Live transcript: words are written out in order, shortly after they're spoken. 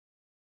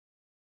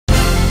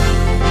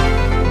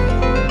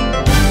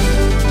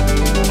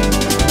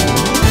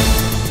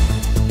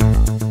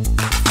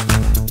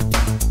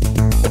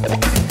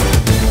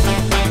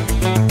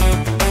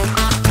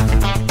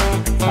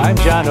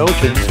John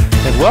Oceans,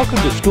 and welcome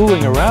to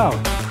Schooling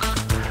Around.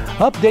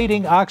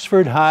 Updating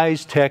Oxford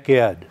High's Tech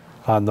Ed,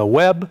 on the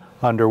web,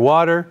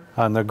 underwater,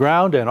 on the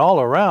ground, and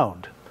all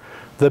around.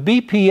 The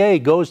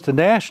BPA goes to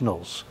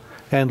nationals,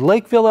 and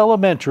Lakeville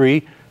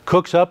Elementary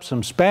cooks up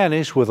some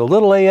Spanish with a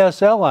little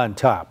ASL on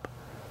top.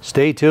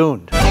 Stay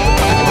tuned.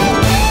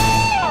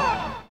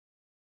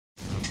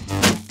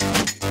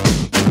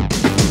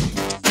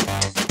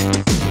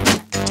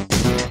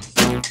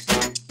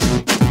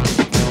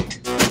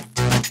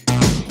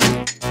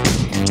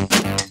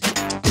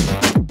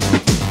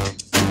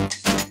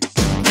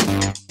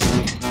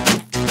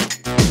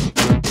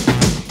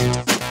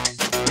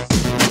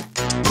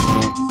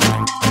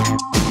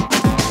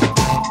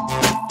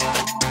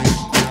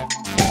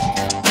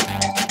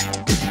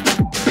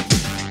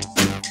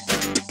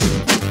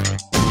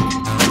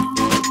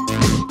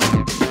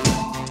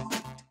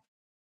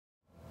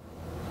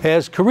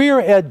 As career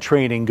ed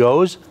training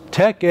goes,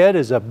 tech ed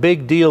is a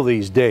big deal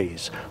these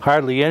days.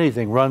 Hardly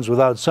anything runs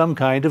without some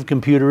kind of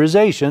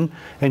computerization,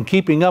 and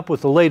keeping up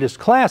with the latest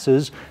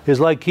classes is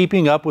like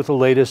keeping up with the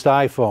latest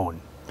iPhone.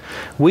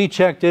 We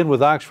checked in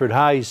with Oxford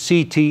High's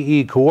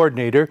CTE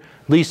coordinator,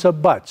 Lisa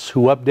Butts,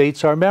 who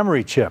updates our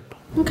memory chip.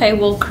 Okay,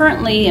 well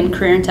currently in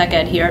Career and Tech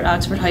Ed here at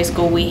Oxford High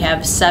School we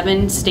have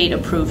 7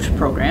 state-approved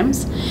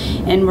programs,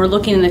 and we're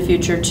looking in the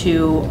future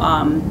to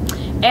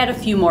add a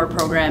few more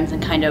programs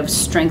and kind of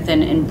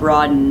strengthen and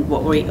broaden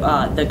what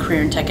the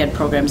Career and Tech Ed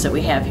programs that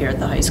we have here at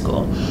the high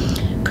school.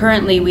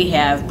 Currently we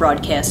have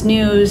broadcast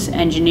news,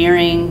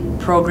 engineering,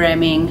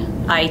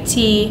 programming,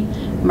 IT,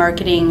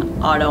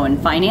 marketing, auto, and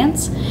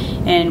finance.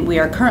 And we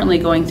are currently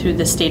going through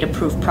the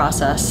state-approved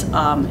process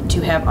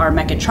to have our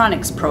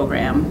mechatronics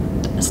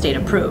program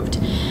state-approved.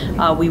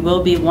 We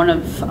will be one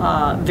of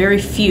very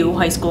few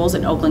high schools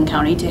in Oakland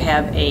County to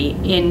have a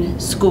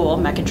in-school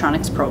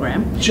mechatronics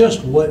program.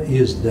 Just what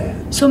is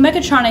that? So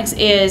mechatronics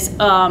is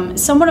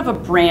somewhat of a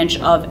branch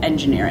of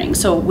engineering.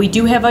 So we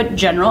do have a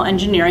general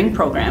engineering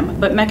program,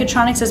 but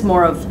mechatronics is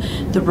more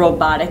of the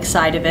robotic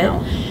side of it.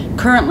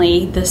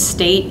 Currently, the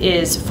state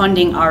is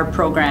funding our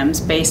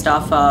programs based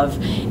off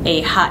of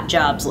a hot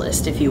jobs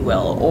list, if you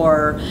will,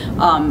 or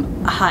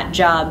hot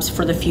jobs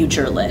for the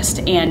future list.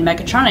 And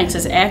mechatronics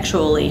is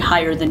actually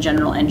higher than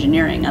general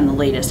engineering on the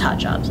latest hot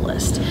jobs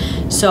list.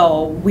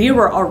 So we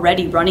were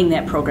already running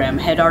that program,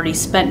 had already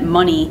spent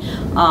money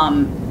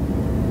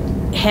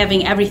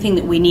having everything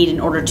that we need in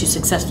order to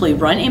successfully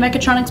run a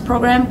mechatronics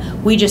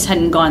program. We just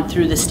hadn't gone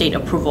through the state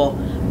approval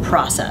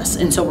process,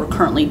 and so we're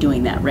currently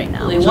doing that right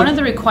now. One of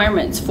the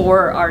requirements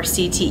for our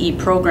CTE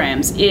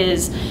programs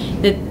is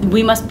that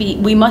we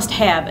must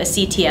have a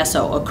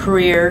CTSO, a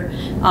career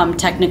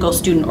technical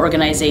student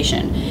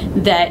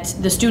organization, that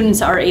the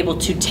students are able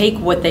to take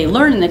what they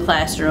learn in the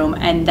classroom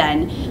and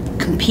then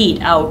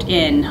compete out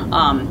in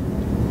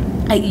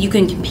you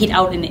can compete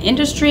out in the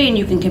industry, and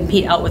you can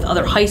compete out with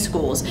other high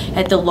schools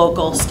at the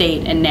local,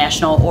 state, and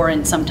national, or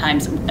in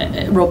sometimes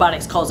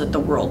robotics calls it the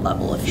world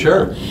level, if you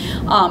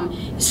will.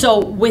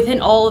 So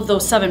within all of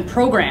those 7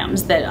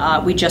 programs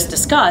that we just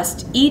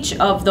discussed, each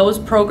of those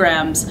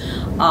programs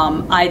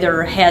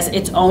either has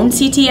its own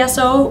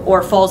CTSO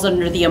or falls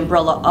under the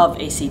umbrella of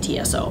a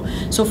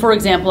CTSO. So for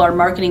example, our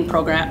marketing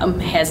program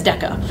has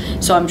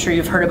DECA. So I'm sure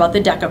you've heard about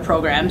the DECA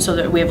program, so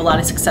that we have a lot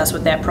of success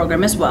with that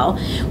program as well.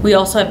 We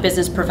also have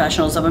Business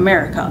Professionals of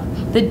America.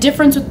 The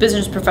difference with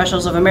Business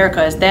Professionals of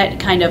America is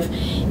that kind of,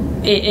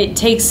 it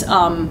takes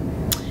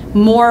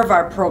more of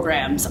our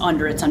programs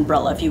under its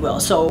umbrella, if you will.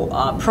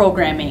 So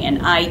programming and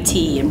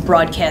IT and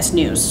broadcast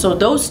news. So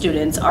those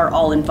students are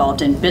all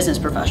involved in Business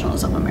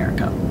Professionals of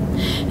America.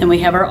 And we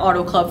have our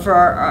auto club for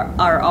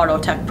our auto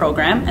tech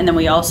program, and then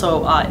we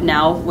also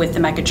now with the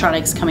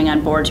mechatronics coming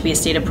on board to be a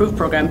state approved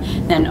program,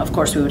 then of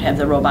course we would have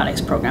the robotics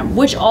program,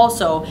 which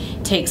also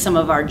takes some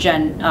of our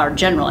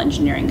general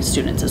engineering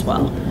students as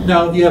well.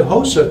 Now you have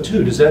HOSA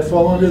too. Does that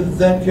fall under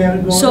that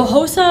category? So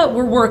HOSA,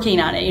 we're working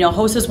on it. You know,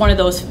 HOSA is one of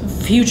those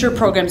future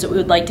programs that we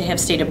would like to have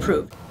state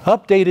approved.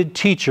 Updated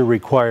teacher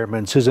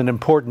requirements is an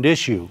important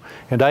issue,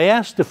 and I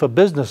asked if a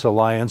business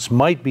alliance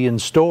might be in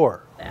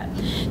store.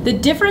 The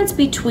difference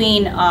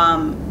between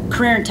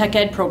career and tech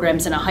ed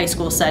programs in a high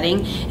school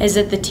setting is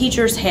that the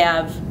teachers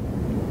have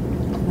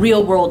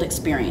real world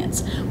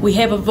experience. We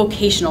have a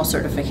vocational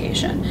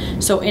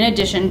certification. So in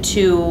addition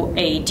to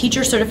a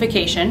teacher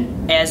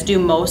certification, as do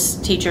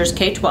most teachers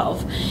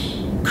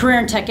K-12, career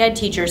and tech ed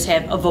teachers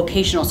have a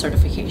vocational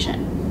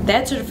certification.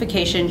 That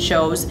certification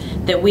shows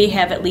that we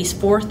have at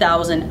least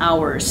 4,000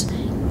 hours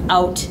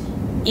out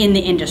in the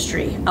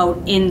industry,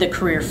 out in the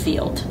career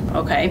field,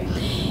 okay?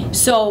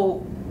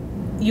 So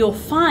you'll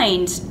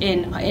find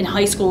in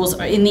high schools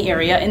in the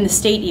area, in the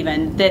state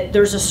even, that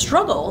there's a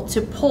struggle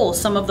to pull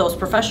some of those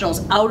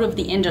professionals out of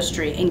the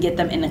industry and get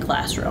them in the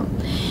classroom.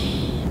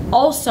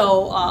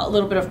 Also, a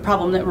little bit of a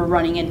problem that we're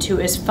running into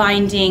is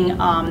finding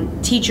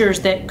teachers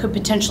that could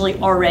potentially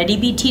already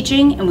be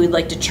teaching, and we'd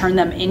like to turn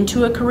them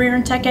into a career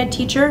and tech ed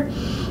teacher.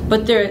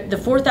 but the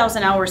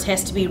 4,000 hours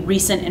has to be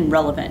recent and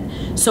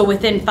relevant. So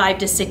within 5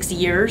 to 6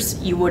 years,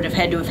 you would have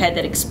had to have had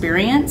that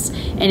experience,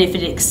 and if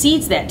it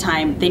exceeds that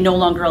time, they no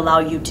longer allow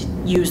you to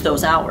use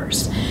those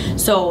hours.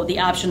 So the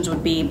options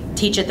would be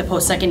teach at the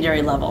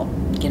post-secondary level,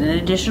 get an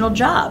additional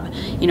job,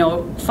 you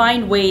know,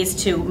 find ways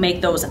to make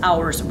those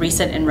hours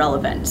recent and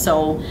relevant.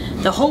 So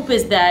the hope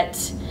is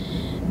that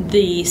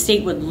the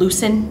state would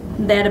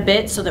loosen that a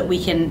bit so that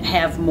we can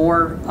have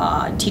more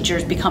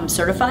teachers become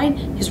certified,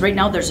 because right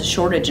now there's a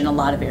shortage in a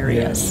lot of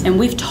areas. Yes. And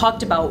we've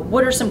talked about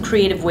what are some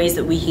creative ways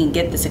that we can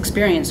get this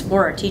experience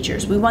for our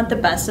teachers. We want the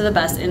best of the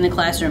best in the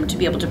classroom to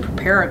be able to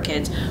prepare our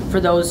kids for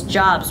those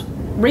jobs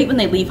right when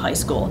they leave high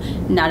school.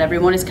 Not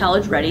everyone is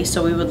college ready,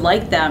 so we would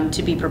like them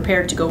to be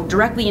prepared to go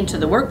directly into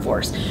the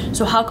workforce.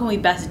 So how can we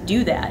best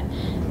do that?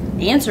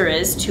 The answer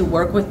is to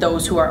work with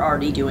those who are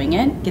already doing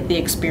it, get the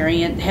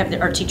experience,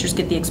 our teachers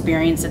get the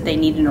experience that they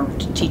need in order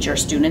to teach our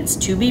students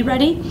to be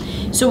ready.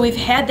 So we've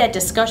had that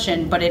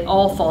discussion, but it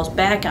all falls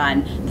back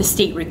on the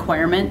state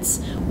requirements,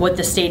 what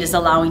the state is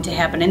allowing to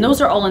happen, and those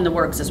are all in the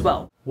works as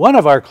well. One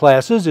of our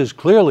classes is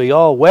clearly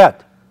all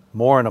wet.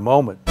 More in a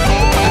moment.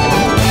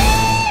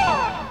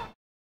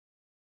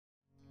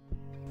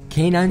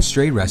 Canine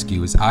Stray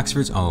Rescue is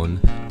Oxford's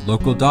own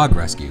local dog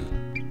rescue.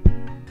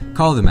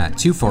 Call them at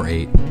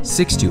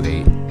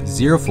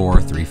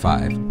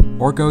 248-628-0435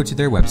 or go to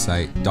their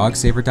website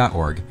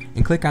dogsaver.org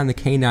and click on the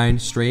Canine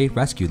Stray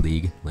Rescue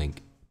League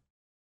link.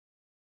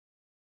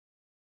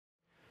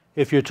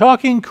 If you're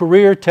talking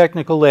career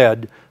technical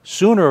ed,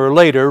 sooner or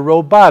later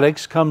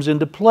robotics comes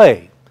into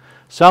play.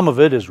 Some of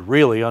it is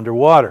really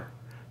underwater.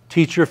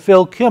 Teacher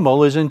Phil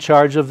Kimmel is in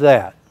charge of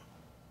that.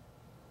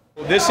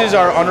 This is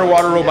our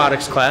underwater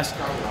robotics class.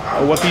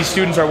 What these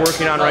students are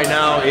working on right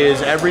now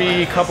is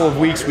every couple of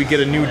weeks we get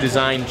a new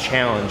design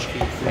challenge.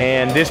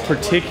 And this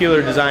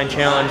particular design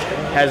challenge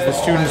has the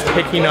students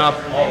picking up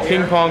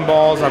ping pong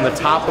balls on the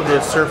top of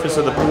the surface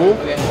of the pool,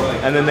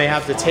 and then they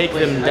have to take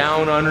them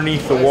down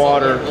underneath the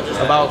water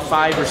about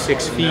 5 or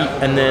 6 feet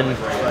and then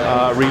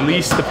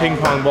release the ping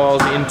pong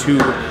balls into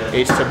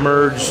a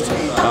submerged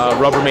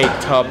Rubbermaid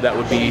tub that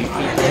would be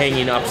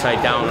hanging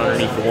upside down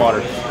underneath the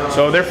water.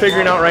 So they're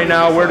figuring out right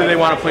now where do they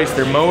want to place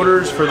their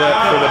motors for the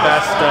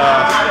best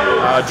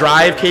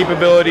drive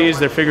capabilities.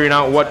 They're figuring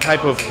out what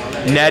type of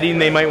netting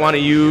they might want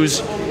to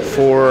use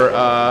for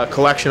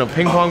collection of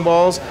ping pong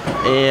balls,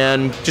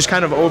 and just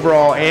kind of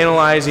overall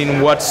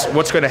analyzing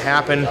what's going to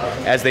happen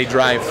as they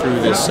drive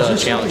through this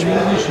challenge.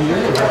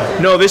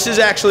 No, this is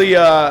actually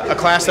a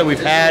class that we've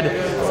had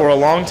for a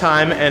long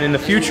time, and in the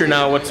future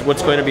now what's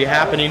going to be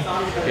happening,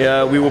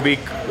 we will be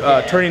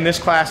turning this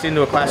class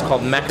into a class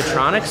called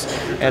Mechatronics,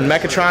 and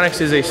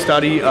Mechatronics is a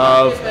study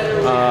of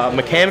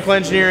mechanical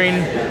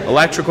engineering,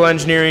 electrical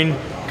engineering,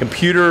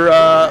 computer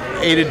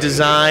aided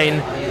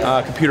design,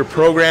 computer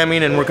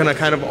programming, and we're going to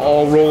kind of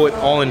all roll it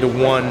all into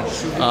one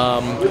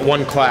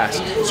class.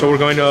 So we're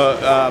going to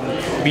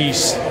we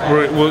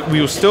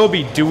will still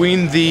be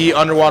doing the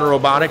underwater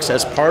robotics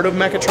as part of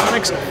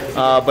Mechatronics,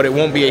 but it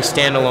won't be a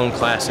standalone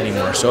class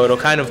anymore. So it'll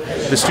kind of,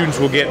 the students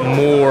will get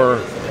more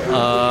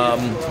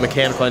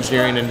mechanical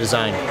engineering and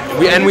design.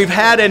 We've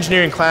had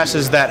engineering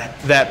classes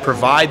that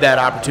provide that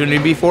opportunity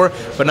before,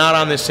 but not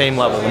on this same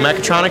level.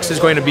 Mechatronics is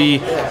going to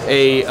be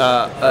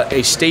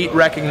a state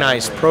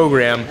recognized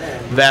program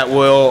that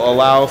will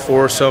allow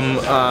for some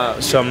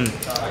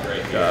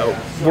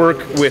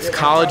work with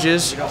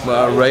colleges,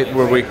 right,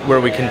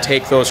 where we can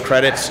take those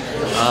credits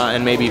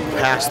and maybe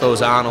pass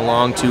those on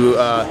along to,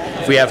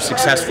 if we have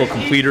successful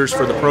completers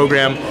for the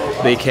program,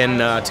 they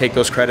can take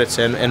those credits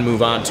and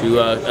move on to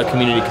a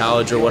community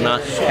college or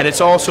whatnot. And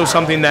it's also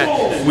something that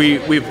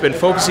we've been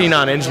focusing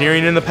on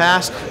engineering in the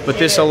past, but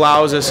this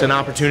allows us an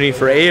opportunity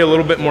for A, a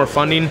little bit more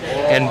funding,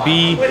 and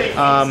B,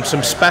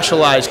 some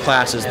specialized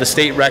classes. The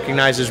state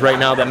recognizes right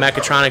now that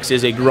mechatronics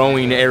is a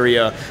growing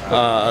area,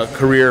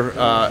 career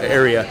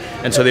area,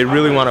 and so they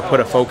really want to put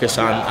a focus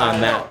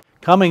on that.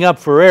 Coming up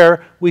for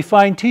air, we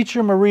find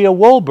teacher Maria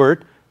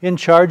Wolbert in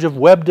charge of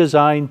Web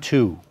Design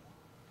 2.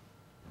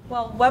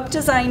 Well, Web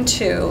Design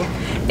 2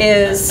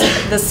 is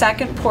the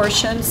second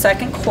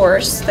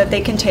course that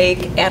they can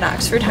take at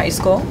Oxford High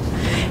School.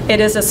 It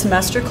is a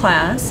semester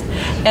class,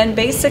 and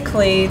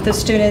basically the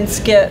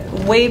students get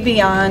way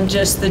beyond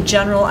just the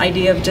general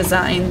idea of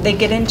design. They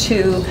get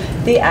into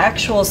the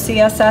actual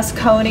CSS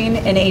coding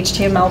and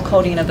HTML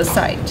coding of a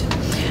site.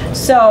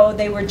 So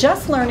they were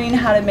just learning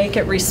how to make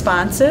it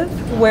responsive,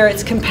 where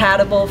it's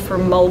compatible for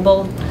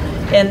mobile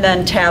and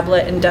then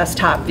tablet and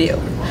desktop view.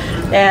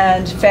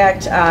 And in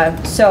fact,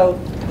 so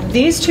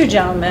these two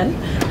gentlemen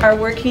are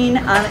working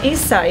on a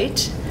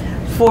site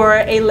for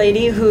a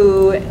lady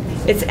who,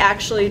 it's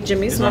actually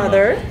Jimmy's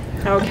mother,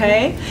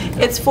 okay?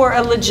 It's for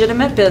a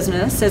legitimate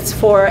business. It's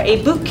for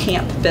a boot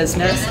camp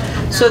business.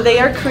 So they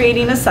are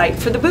creating a site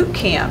for the boot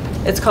camp.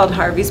 It's called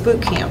Harvey's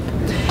Boot Camp.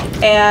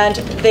 And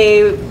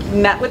they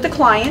met with the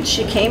client.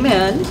 She came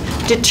in,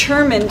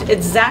 determined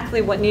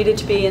exactly what needed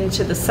to be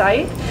into the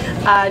site,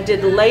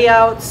 did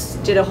layouts,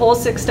 did a whole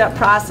 6-step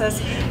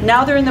process.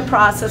 Now they're in the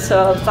process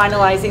of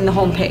finalizing the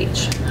home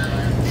page.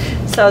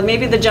 So So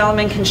maybe the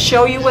gentleman can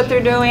show you what they're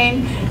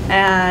doing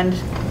and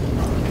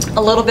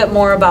a little bit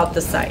more about the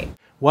site.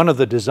 One of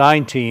the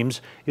design teams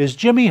is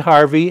Jimmy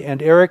Harvey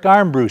and Eric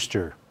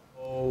Armbruster.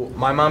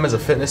 My mom is a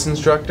fitness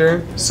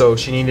instructor, so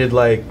she needed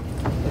like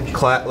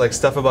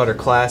stuff about her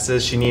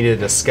classes. She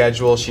needed a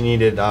schedule. She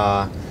needed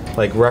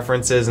like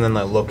references and then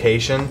like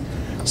location.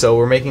 So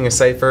we're making a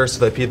site first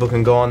so that people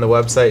can go on the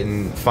website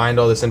and find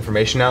all this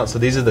information out. So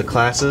these are the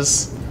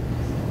classes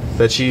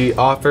that she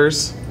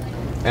offers.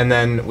 And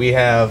then we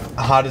have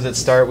how does it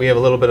start? We have a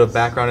little bit of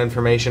background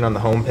information on the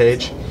home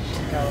page.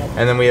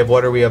 And then we have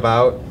what are we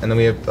about? And then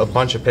we have a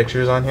bunch of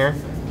pictures on here.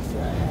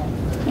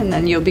 And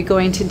then you'll be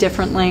going to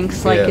different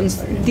links, like in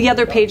the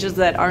other pages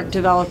that aren't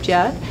developed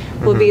yet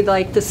will be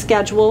like the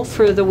schedule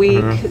for the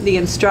week, the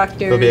instructors.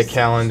 There'll be a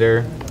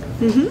calendar.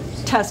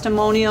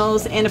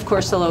 Testimonials, and of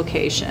course the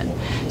location.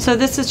 So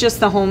this is just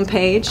the home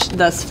page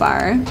thus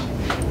far,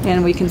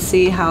 and we can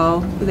see how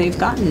they've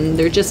gotten.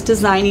 They're just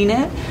designing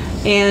it,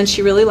 and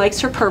she really likes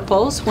her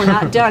purples. We're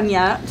not done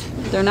yet.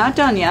 They're not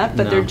done yet,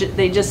 but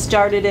they just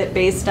started it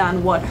based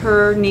on what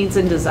her needs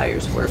and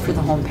desires were for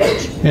the home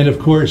page. And of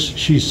course,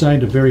 she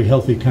signed a very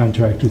healthy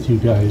contract with you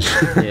guys,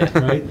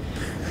 right?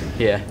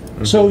 Yeah.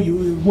 So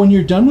when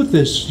you're done with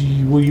this,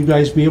 will you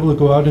guys be able to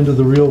go out into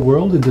the real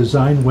world and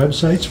design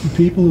websites for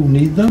people who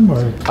need them?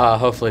 Or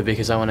hopefully,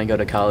 because I want to go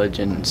to college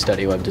and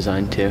study web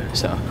design too.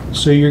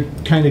 So you're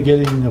kind of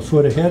getting a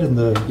foot ahead in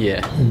the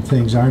in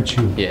things, aren't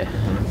you? Yeah.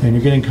 And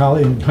you're getting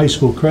college and high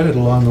school credit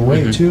along the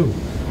way too.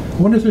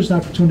 I wonder if there's an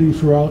opportunity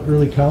for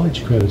early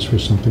college credits for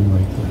something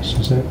like this.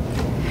 Is that?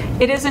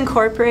 It is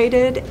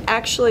incorporated.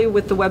 Actually,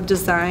 with the web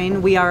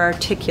design, we are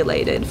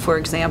articulated, for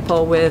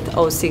example, with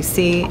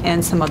OCC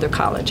and some other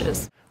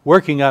colleges.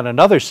 Working on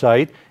another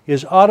site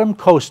is Autumn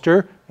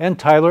Koester and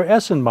Tyler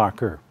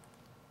Essenmacher.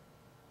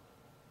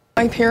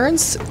 My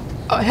parents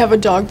have a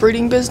dog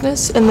breeding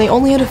business, and they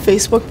only had a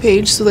Facebook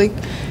page, so they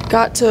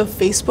got to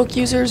Facebook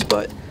users,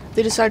 but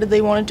they decided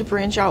they wanted to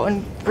branch out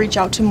and reach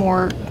out to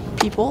more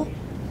people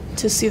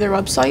to see their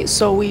website,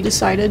 so we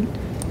decided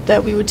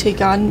that we would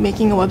take on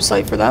making a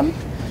website for them.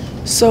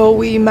 So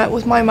we met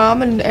with my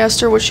mom and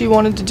asked her what she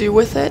wanted to do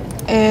with it,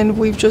 and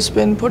we've just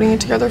been putting it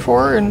together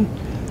for her, and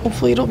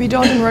hopefully it'll be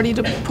done and ready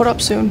to put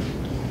up soon.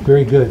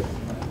 Very good.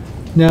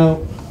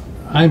 Now,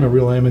 I'm a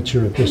real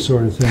amateur at this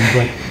sort of thing,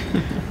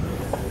 but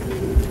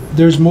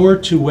there's more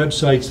to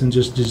websites than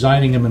just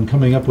designing them and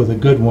coming up with a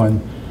good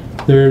one.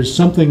 There's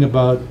something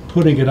about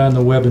putting it on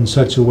the web in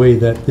such a way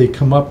that they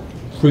come up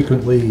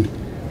frequently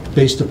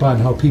based upon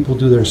how people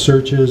do their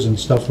searches and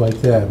stuff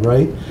like that,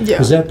 right?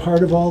 Yeah. Is that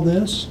part of all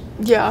this?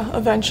 Yeah,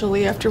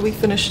 eventually, after we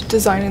finish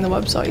designing the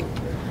website.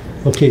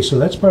 Okay, so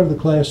that's part of the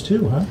class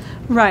too, huh?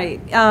 Right.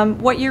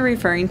 What you're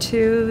referring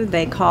to,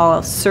 they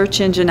call search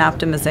engine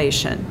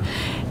optimization.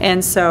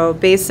 And so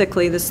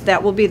basically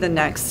that will be the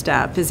next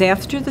step, is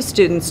after the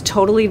students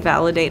totally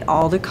validate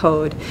all the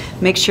code,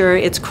 make sure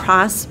it's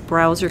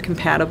cross-browser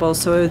compatible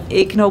so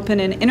it can open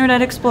in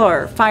Internet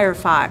Explorer,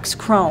 Firefox,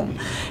 Chrome,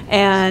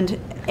 and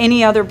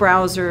any other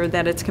browser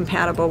that it's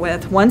compatible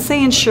with. Once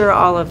they ensure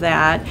all of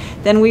that,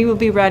 then we will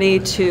be ready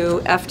to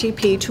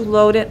FTP to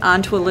load it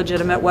onto a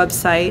legitimate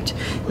website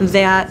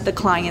that the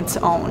clients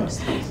own.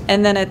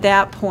 And then at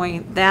that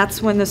point,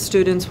 that's when the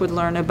students would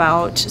learn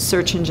about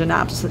search engine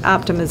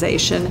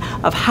optimization,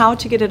 of how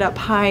to get it up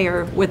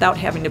higher without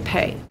having to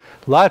pay.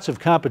 Lots of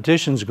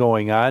competitions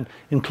going on,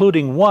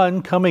 including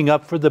one coming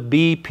up for the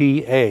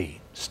BPA.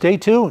 Stay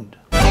tuned.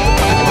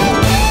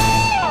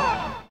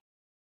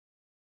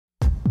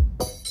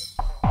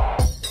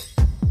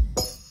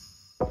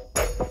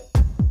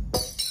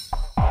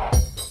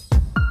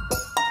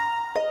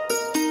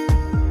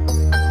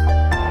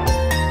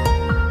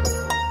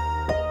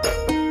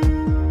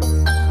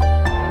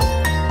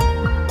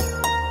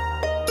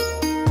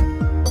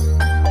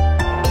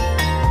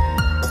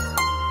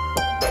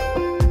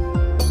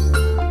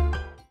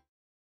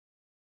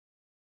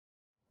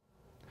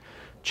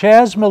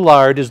 Chaz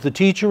Millard is the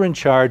teacher in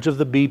charge of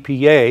the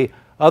BPA,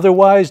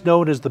 otherwise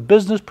known as the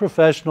Business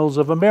Professionals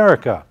of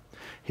America.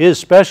 His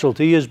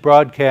specialty is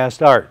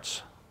broadcast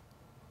arts.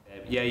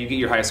 Yeah, you get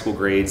your high school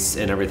grades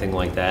and everything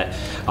like that.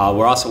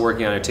 We're also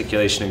working on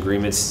articulation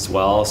agreements as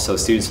well, so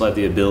students will have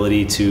the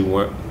ability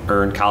to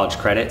earn college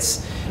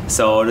credits.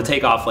 So to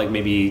take off like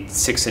maybe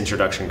 6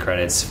 introduction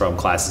credits from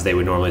classes they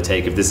would normally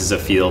take if this is a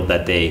field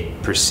that they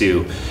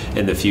pursue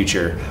in the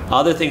future.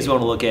 Other things we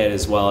want to look at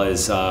as well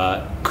as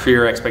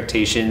career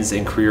expectations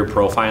and career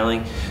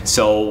profiling.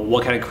 So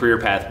what kind of career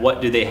path,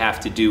 what do they have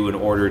to do in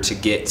order to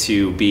get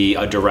to be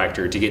a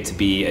director, to get to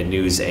be a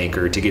news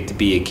anchor, to get to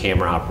be a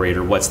camera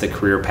operator? What's the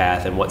career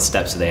path and what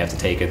steps do they have to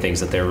take and things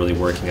that they're really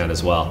working on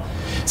as well.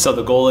 So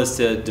the goal is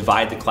to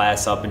divide the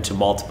class up into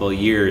multiple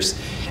years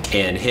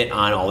and hit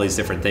on all these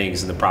different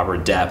things in the proper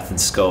depth and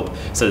scope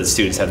so that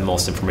students have the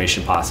most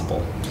information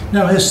possible.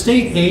 Now, has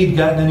state aid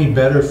gotten any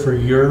better for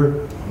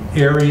your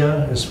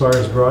area as far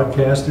as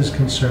broadcast is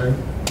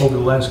concerned over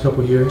the last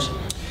couple of years?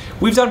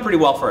 We've done pretty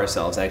well for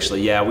ourselves,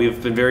 actually. Yeah,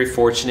 we've been very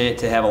fortunate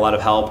to have a lot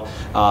of help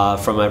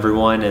from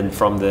everyone and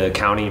from the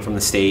county and from the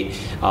state,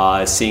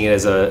 seeing it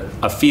as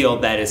a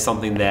field that is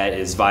something that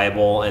is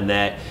viable and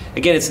that,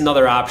 again, it's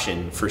another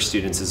option for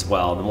students as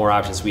well. The more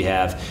options we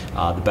have,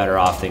 the better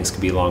off things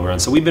can be long run.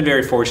 So we've been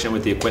very fortunate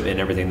with the equipment and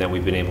everything that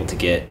we've been able to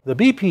get. The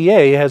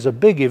BPA has a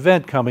big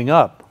event coming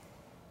up.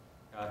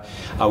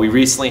 We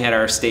recently had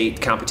our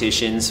state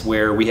competitions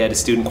where we had a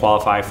student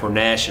qualify for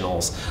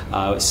nationals.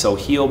 So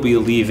he'll be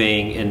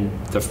leaving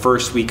in the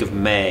first week of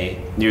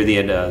May, near the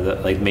end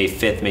of like May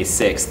 5th, May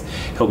 6th.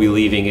 He'll be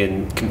leaving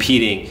and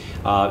competing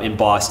in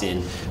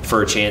Boston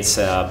for a chance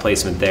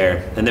placement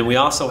there. And then we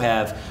also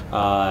have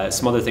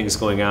some other things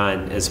going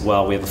on as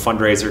well. We have a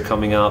fundraiser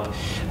coming up,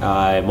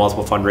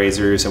 multiple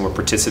fundraisers, and we're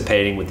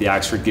participating with the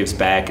Oxford Gives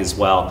Back as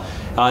well.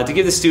 To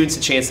give the students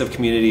a chance of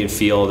community and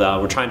field,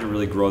 we're trying to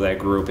really grow that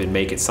group and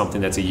make it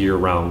something that's a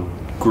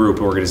year-round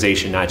group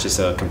organization, not just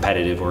a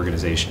competitive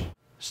organization.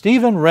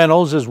 Stephen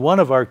Reynolds is one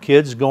of our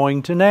kids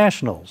going to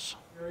nationals.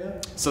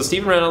 So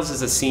Stephen Reynolds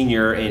is a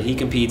senior and he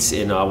competes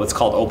in what's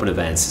called open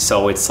events.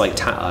 So it's like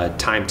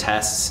time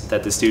tests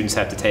that the students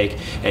have to take,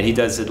 and he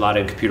does a lot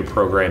of computer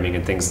programming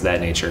and things of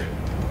that nature.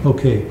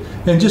 Okay,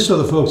 and just so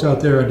the folks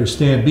out there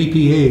understand,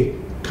 BPA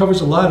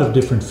covers a lot of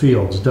different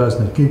fields,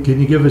 doesn't it? Can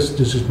you give us,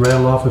 just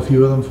rattle off a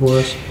few of them for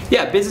us?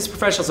 Yeah, Business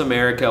Professionals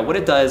America, what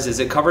it does is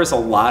it covers a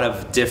lot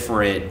of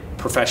different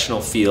professional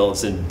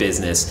fields in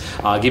business,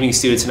 giving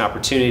students an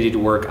opportunity to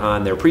work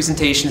on their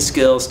presentation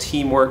skills,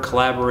 teamwork,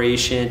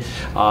 collaboration,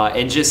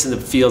 and just in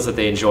the fields that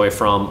they enjoy,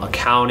 from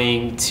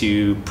accounting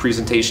to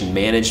presentation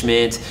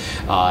management,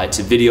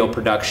 to video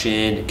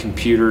production,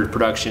 computer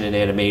production and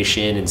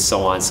animation, and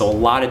so on. So a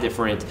lot of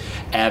different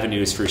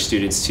avenues for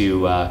students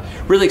to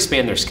really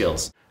expand their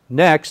skills.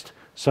 Next,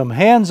 some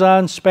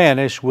hands-on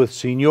Spanish with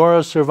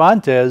Senora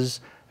Cervantes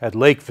at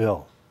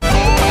Lakeville.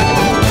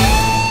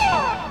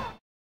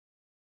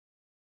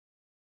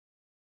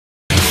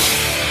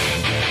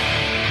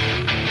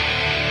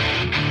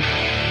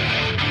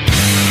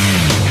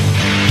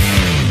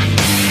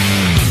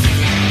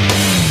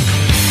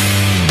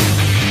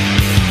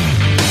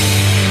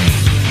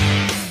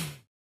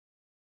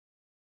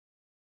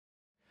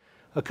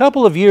 A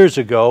couple of years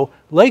ago,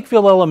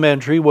 Lakeville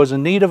Elementary was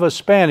in need of a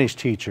Spanish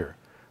teacher.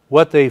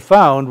 What they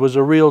found was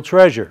a real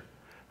treasure.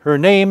 Her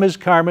name is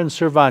Carmen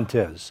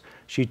Cervantes.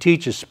 She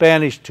teaches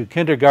Spanish to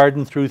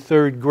kindergarten through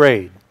 3rd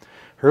grade.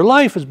 Her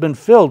life has been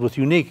filled with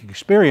unique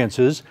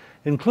experiences,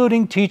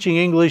 including teaching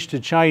English to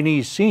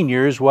Chinese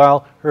seniors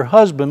while her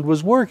husband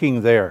was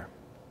working there.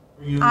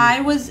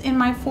 I was in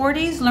my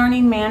 40s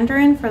learning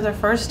Mandarin for the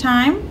first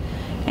time,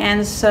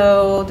 and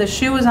so the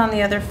shoe was on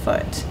the other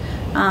foot.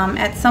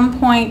 At some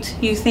point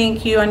you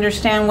think you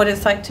understand what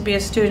it's like to be a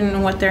student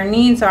and what their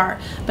needs are,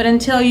 but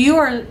until you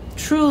are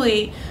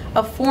truly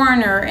a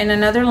foreigner in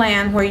another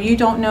land where you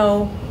don't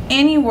know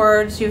any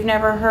words, you've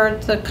never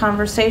heard the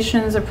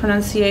conversations, the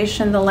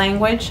pronunciation, the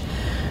language,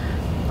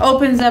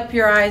 opens up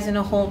your eyes in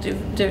a whole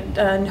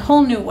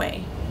new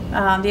way.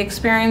 The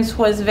experience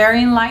was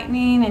very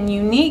enlightening and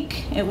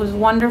unique. It was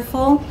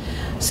wonderful.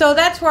 So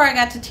that's where I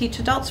got to teach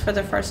adults for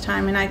the first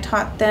time, and I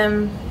taught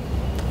them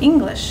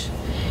English.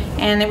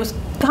 And it was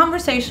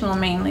conversational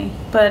mainly,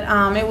 but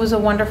it was a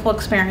wonderful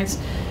experience.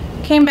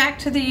 Came back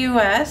to the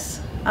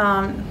U.S.,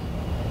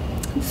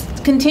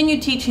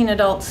 continued teaching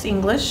adults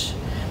English,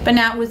 but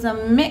now it was a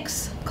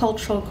mixed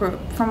cultural group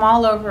from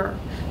all over,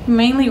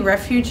 mainly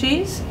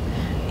refugees,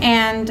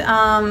 and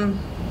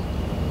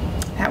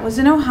that was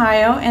in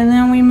Ohio, and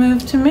then we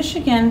moved to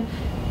Michigan,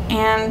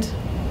 and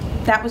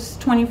that was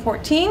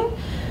 2014.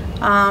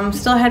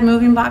 Still had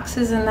moving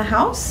boxes in the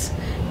house,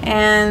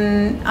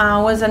 and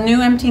was a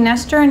new empty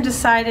nester, and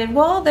decided,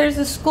 well, there's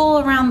a school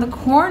around the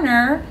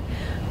corner.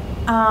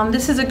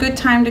 This is a good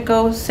time to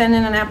go send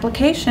in an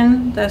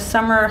application. The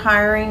summer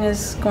hiring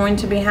is going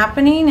to be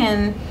happening,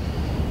 and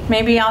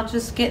maybe I'll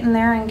just get in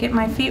there and get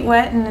my feet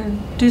wet and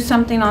do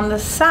something on the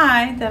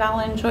side that I'll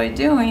enjoy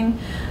doing.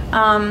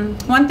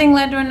 One thing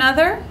led to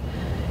another,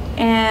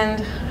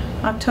 and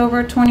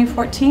October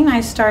 2014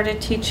 I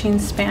started teaching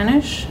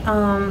Spanish,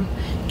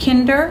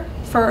 kinder,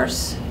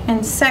 1st,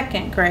 and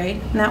 2nd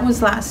grade, and that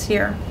was last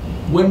year.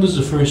 When was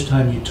the first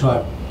time you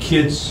taught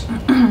kids,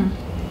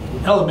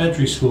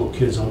 elementary school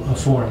kids, a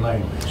foreign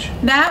language?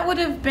 That would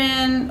have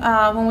been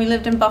when we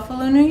lived in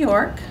Buffalo, New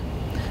York.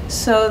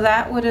 So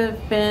that would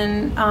have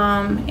been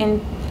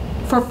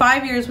for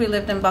 5 years we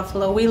lived in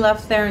Buffalo. We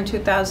left there in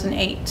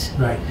 2008.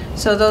 Right.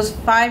 So those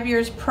 5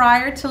 years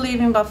prior to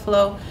leaving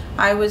Buffalo,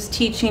 I was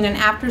teaching an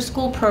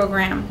after-school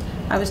program.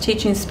 I was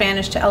teaching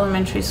Spanish to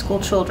elementary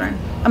school children.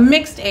 A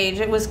mixed age.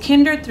 It was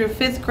kinder through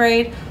 5th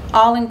grade,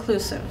 all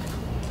inclusive.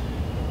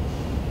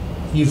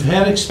 You've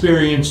had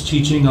experience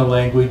teaching a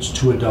language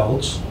to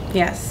adults.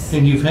 Yes.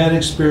 And you've had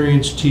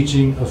experience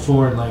teaching a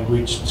foreign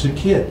language to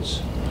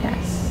kids.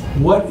 Yes.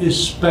 What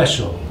is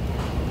special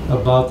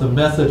about the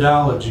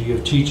methodology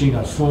of teaching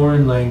a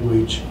foreign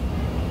language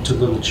to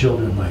little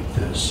children like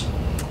this?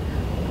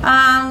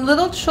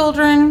 Little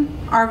children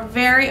are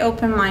very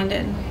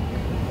open-minded.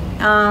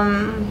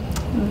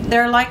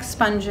 They're like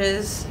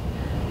sponges.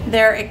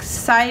 They're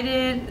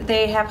excited,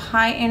 they have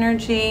high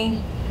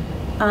energy,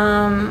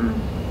 and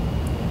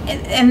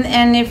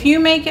if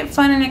you make it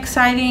fun and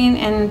exciting,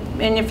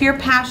 and if you're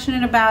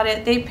passionate about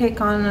it, they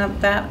pick on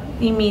that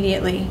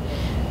immediately.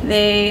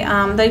 They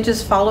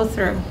just follow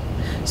through.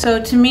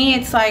 So to me,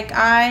 it's like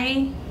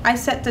I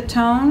set the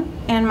tone,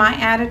 and my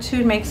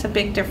attitude makes a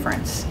big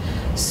difference.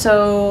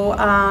 So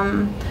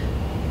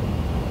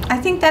I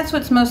think that's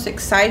what's most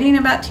exciting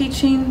about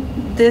teaching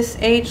this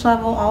age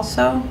level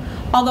also.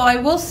 Although I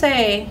will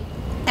say,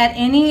 at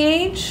any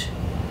age,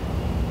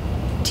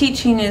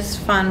 teaching is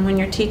fun when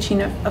you're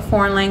teaching a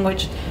foreign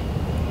language.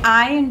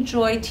 I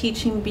enjoy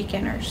teaching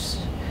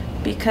beginners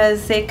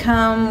because they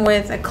come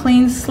with a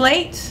clean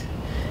slate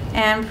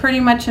and pretty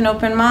much an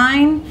open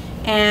mind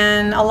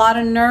and a lot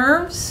of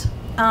nerves.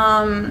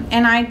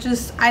 And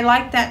I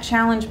like that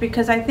challenge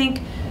because I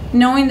think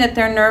knowing that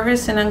they're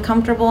nervous and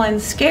uncomfortable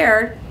and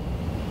scared,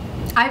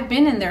 I've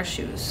been in their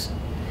shoes.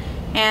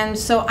 And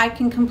so I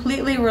can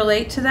completely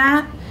relate to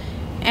that.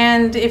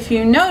 And if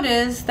you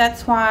notice,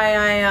 that's why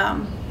I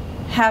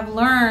have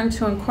learned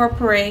to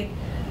incorporate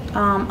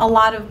a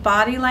lot of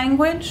body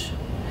language,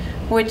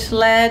 which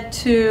led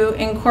to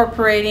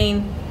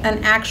incorporating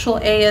an actual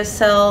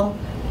ASL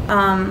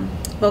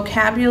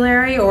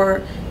vocabulary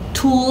or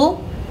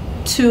tool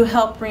to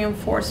help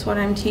reinforce what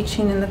I'm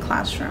teaching in the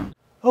classroom.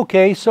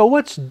 Okay, so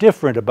what's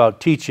different about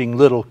teaching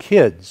little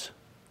kids?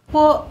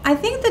 Well, I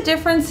think the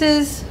difference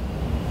is,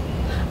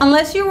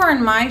 unless you were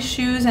in my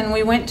shoes and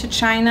we went to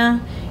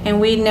China and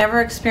we'd never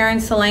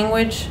experienced the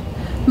language,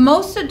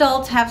 most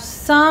adults have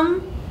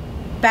some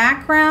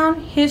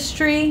background,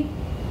 history,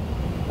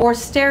 or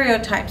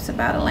stereotypes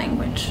about a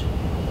language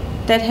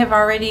that have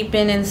already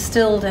been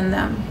instilled in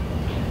them.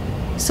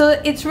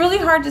 So it's really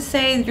hard to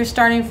say you're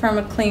starting from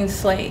a clean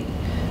slate.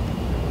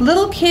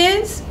 Little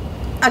kids,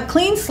 a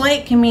clean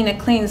slate can mean a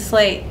clean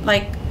slate.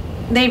 Like,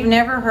 they've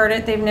never heard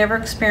it, they've never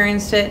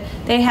experienced it,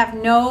 they have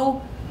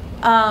no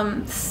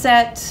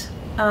set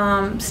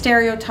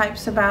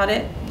stereotypes about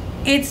it.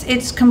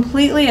 It's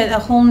completely a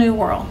whole new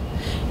world.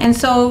 And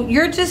so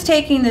you're just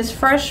taking this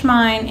fresh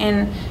mind,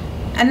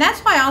 and that's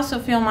why I also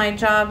feel my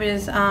job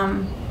is,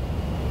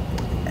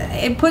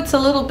 it puts a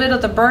little bit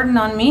of the burden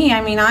on me.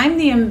 I mean, I'm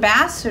the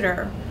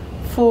ambassador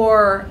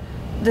for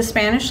the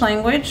Spanish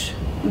language,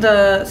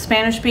 the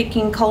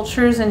Spanish-speaking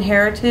cultures and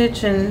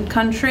heritage and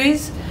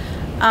countries.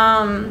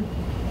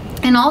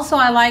 And also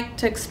I like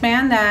to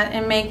expand that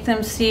and make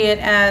them see it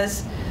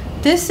as,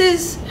 this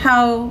is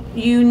how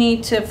you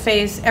need to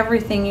face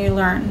everything you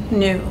learn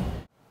new.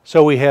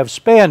 So we have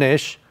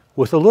Spanish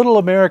with a little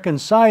American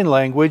Sign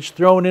Language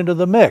thrown into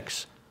the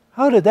mix.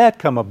 How did that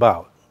come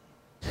about?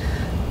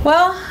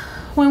 Well,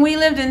 when we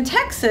lived in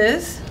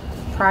Texas,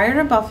 prior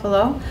to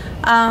Buffalo,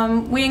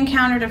 we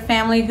encountered a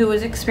family who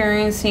was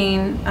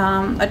experiencing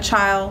a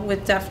child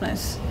with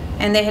deafness.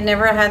 And they had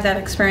never had that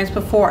experience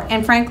before.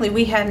 And frankly,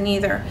 we hadn't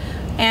either.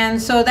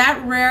 And so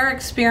that rare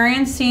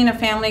experience, seeing a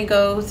family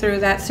go through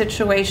that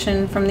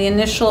situation from the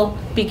initial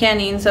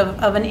beginnings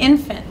of an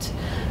infant,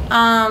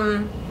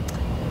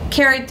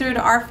 carried through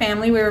to our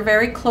family. We were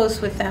very close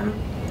with them.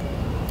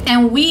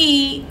 And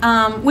we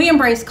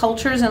embrace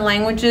cultures and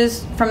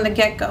languages from the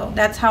get-go.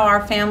 That's how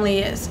our family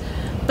is.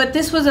 But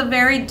this was a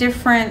very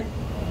different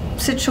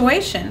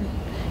situation.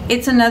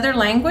 It's another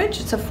language,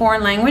 it's a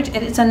foreign language, and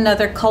it's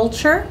another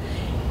culture.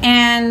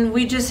 And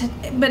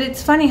but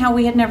it's funny how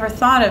we had never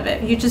thought of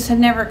it. You just had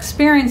never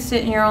experienced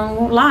it in your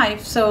own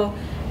life. So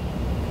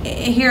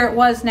here it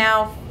was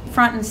now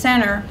front and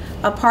center,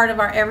 a part of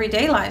our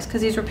everyday lives,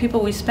 because these were people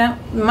we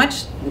spent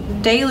much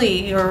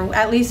daily, or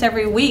at least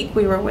every week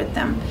we were with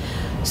them.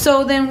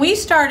 So then we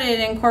started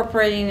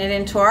incorporating it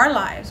into our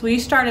lives. We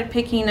started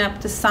picking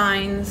up the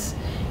signs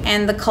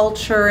and the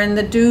culture and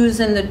the do's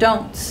and the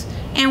don'ts.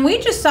 And we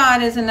just saw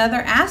it as another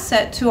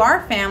asset to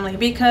our family,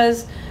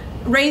 because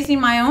raising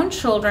my own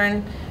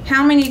children,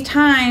 how many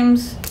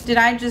times did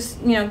I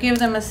just, give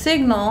them a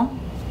signal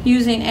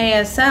using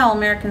ASL,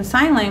 American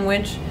Sign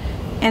Language,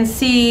 and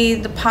see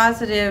the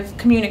positive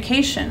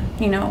communication?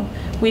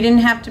 We didn't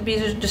have to be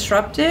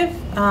disruptive,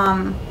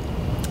 and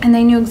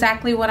they knew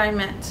exactly what I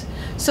meant.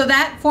 So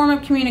that form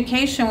of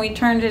communication, we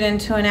turned it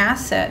into an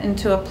asset,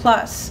 into a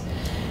plus.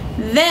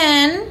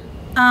 Then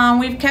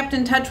we've kept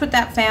in touch with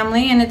that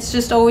family, and it's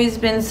just always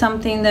been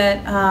something that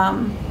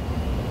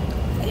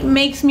it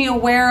makes me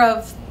aware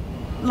of,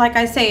 like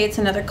I say, it's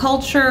another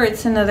culture,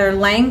 it's another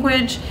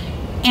language,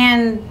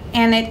 and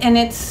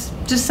it's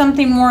just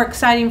something more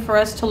exciting for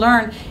us to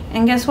learn.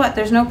 And guess what?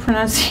 There's no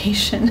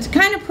pronunciation. To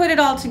kind of put it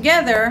all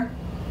together,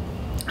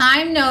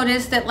 I've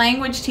noticed that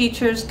language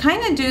teachers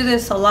kind of do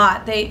this a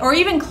lot. Or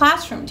even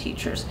classroom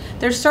teachers.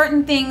 There's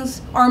certain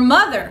things, or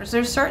mothers,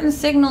 there's certain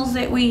signals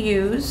that we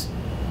use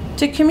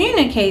to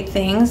communicate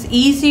things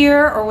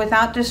easier or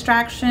without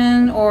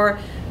distraction, or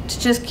to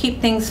just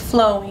keep things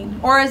flowing,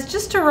 or as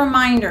just a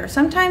reminder.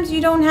 Sometimes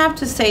you don't have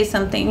to say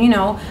something.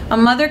 A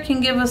mother can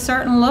give a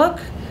certain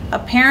look, a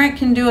parent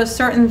can do a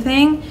certain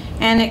thing,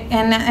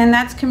 and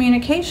that's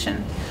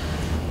communication.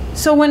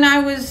 So when I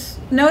was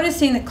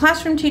noticing that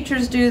classroom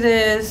teachers do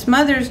this,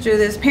 mothers do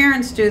this,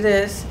 parents do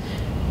this.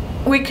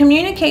 We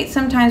communicate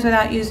sometimes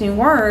without using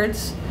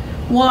words.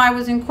 Well, I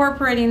was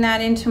incorporating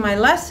that into my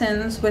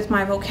lessons with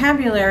my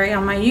vocabulary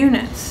on my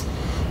units.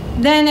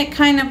 Then it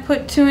kind of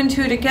put 2 and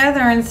 2 together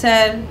and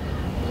said,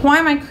 why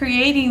am I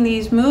creating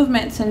these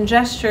movements and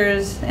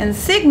gestures and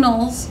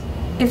signals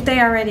if they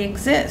already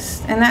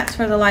exist? And that's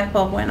where the light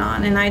bulb went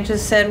on. And I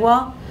just said,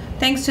 well,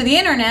 thanks to the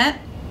internet,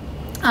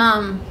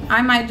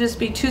 I might just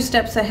be 2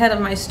 steps ahead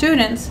of my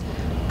students,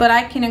 but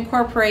I can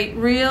incorporate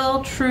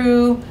real,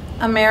 true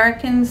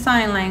American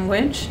Sign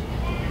Language.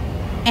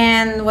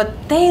 And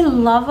what they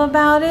love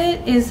about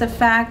it is the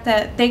fact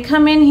that they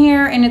come in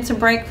here and it's a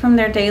break from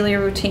their daily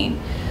routine.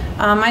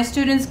 My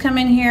students come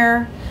in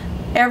here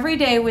every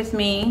day with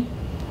me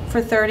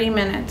for 30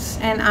 minutes,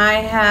 and I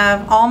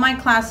have all my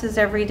classes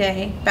every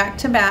day, back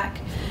to back.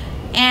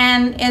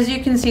 And as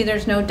you can see,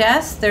 there's no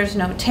desks, there's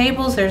no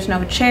tables, there's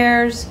no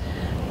chairs.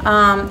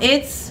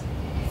 It's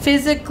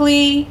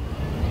physically,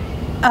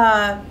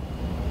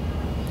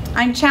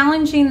 I'm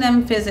challenging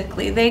them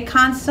physically. They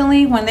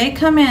constantly, when they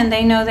come in,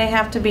 they know they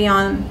have to be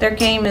on, their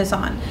game is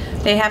on.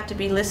 They have to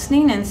be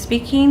listening and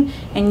speaking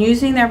and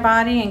using their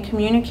body and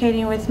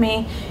communicating with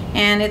me.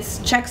 And it's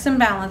checks and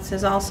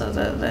balances also.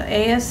 The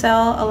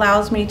ASL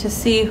allows me to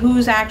see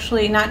who's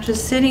actually not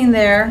just sitting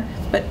there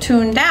but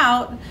tuned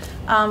out,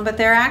 but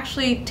they're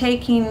actually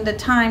taking the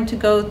time to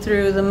go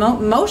through the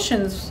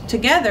motions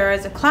together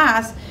as a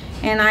class,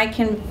 and I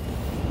can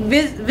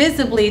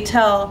visibly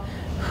tell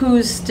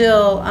who's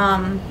still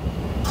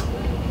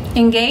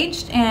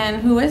engaged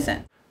and who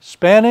isn't.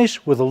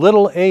 Spanish with a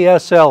little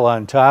ASL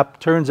on top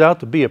turns out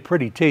to be a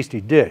pretty tasty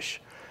dish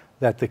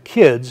that the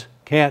kids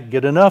can't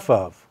get enough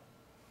of.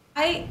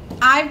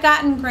 I've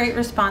gotten great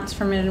response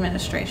from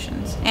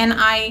administrations, and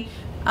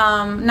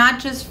not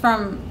just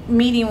from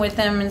meeting with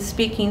them and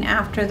speaking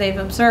after they've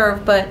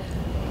observed, but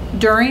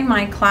during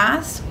my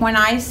class, when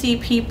I see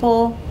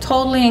people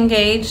totally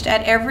engaged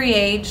at every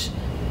age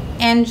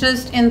and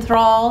just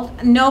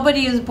enthralled.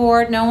 Nobody is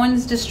bored, no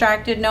one's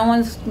distracted, no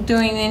one's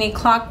doing any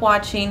clock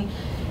watching.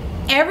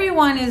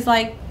 Everyone is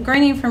like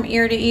grinning from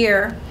ear to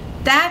ear.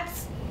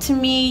 That's, to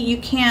me,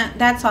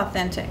 that's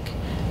authentic.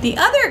 The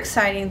other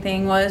exciting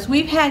thing was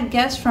we've had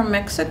guests from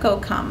Mexico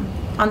come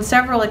on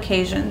several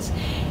occasions,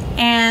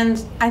 and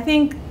I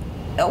think,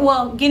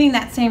 well, getting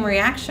that same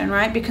reaction,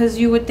 right? Because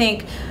you would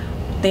think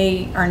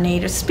they are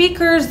native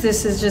speakers,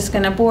 this is just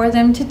going to bore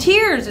them to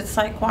tears. It's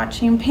like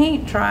watching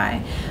paint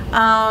dry.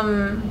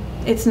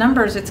 It's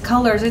numbers, it's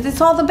colors,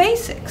 it's all the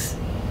basics.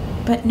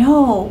 But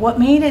no, what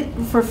made it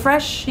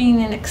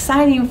refreshing and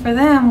exciting for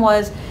them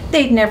was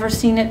they'd never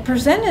seen it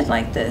presented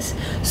like this.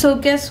 So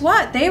guess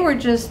what? They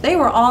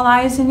were all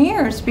eyes and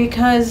ears,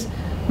 because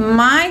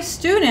my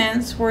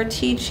students were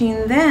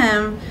teaching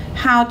them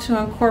how to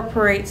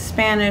incorporate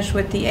Spanish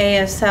with the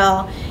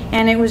ASL,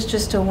 and it was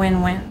just a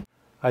win-win.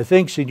 I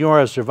think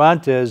Senora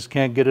Cervantes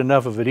can't get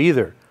enough of it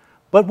either.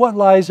 But what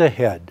lies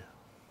ahead?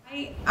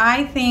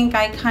 I think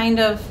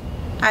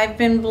I've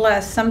been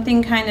blessed.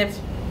 Something kind of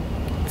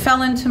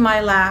fell into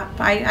my lap.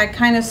 I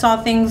kind of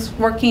saw things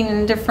working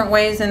in different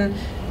ways and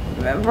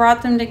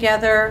brought them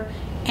together,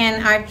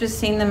 and I've just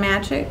seen the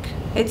magic.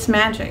 It's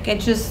magic.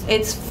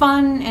 It's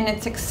fun and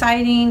it's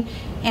exciting,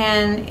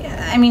 and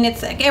I mean,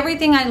 it's like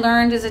everything I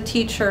learned as a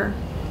teacher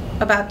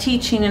about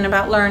teaching and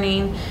about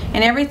learning,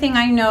 and everything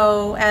I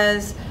know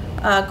as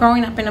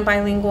growing up in a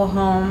bilingual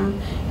home,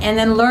 and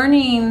then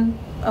learning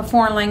a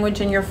foreign language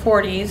in your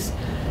 40s.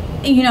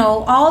 You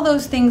know, all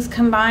those things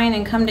combine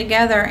and come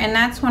together, and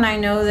that's when I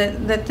know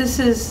that this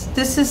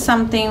is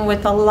something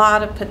with a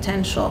lot of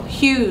potential,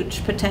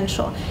 huge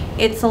potential.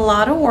 It's a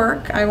lot of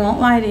work, I won't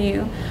lie to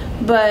you,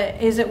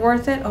 but is it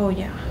worth it? Oh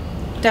yeah,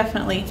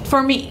 definitely,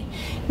 for me.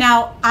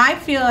 Now, I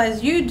feel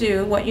as you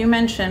do, what you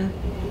mentioned,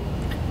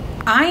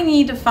 I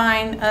need to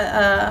find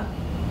a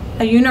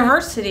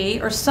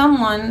university or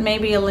someone,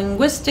 maybe a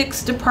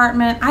linguistics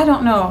department, I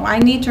don't know, I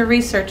need to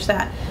research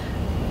that.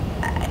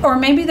 Or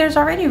maybe there's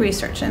already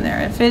research in there.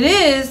 If it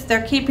is,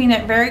 they're keeping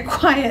it very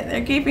quiet.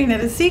 They're keeping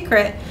it a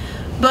secret.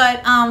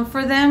 But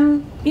for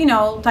them, you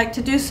know, like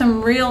to do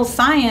some real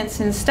science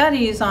and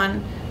studies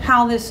on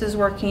how this is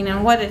working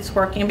and what it's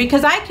working.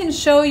 Because I can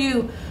show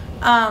you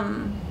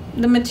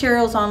the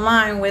materials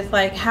online with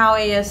like how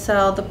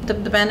ASL, the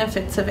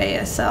benefits of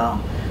ASL,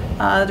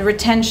 the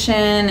retention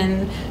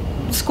and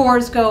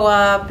scores go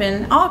up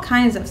and all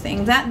kinds of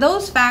things.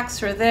 Those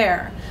facts are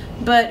there.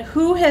 But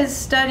who has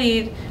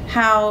studied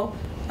how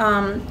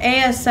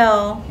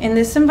ASL in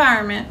this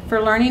environment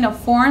for learning a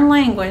foreign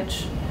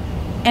language,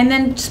 and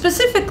then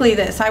specifically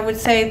this, I would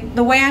say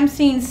the way I'm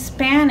seeing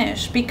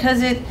Spanish,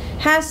 because it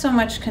has so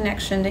much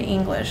connection to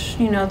English,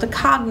 you know, the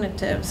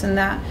cognitives and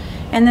that,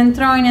 and then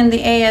throwing in the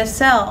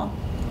ASL,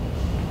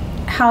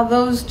 how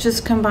those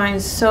just combine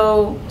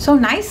so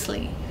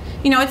nicely.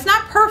 You know, it's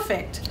not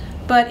perfect,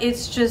 but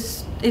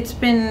it's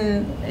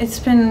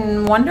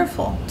been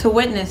wonderful to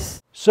witness.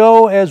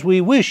 So as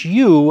we wish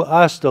you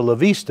hasta la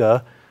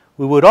vista,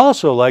 we would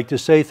also like to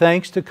say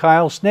thanks to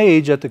Kyle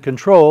Snage at the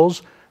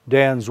controls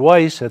Dan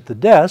Zweiss at the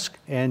desk,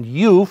 and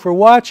you for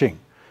watching.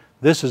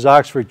 This is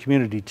Oxford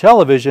Community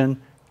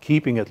Television,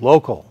 keeping it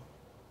local.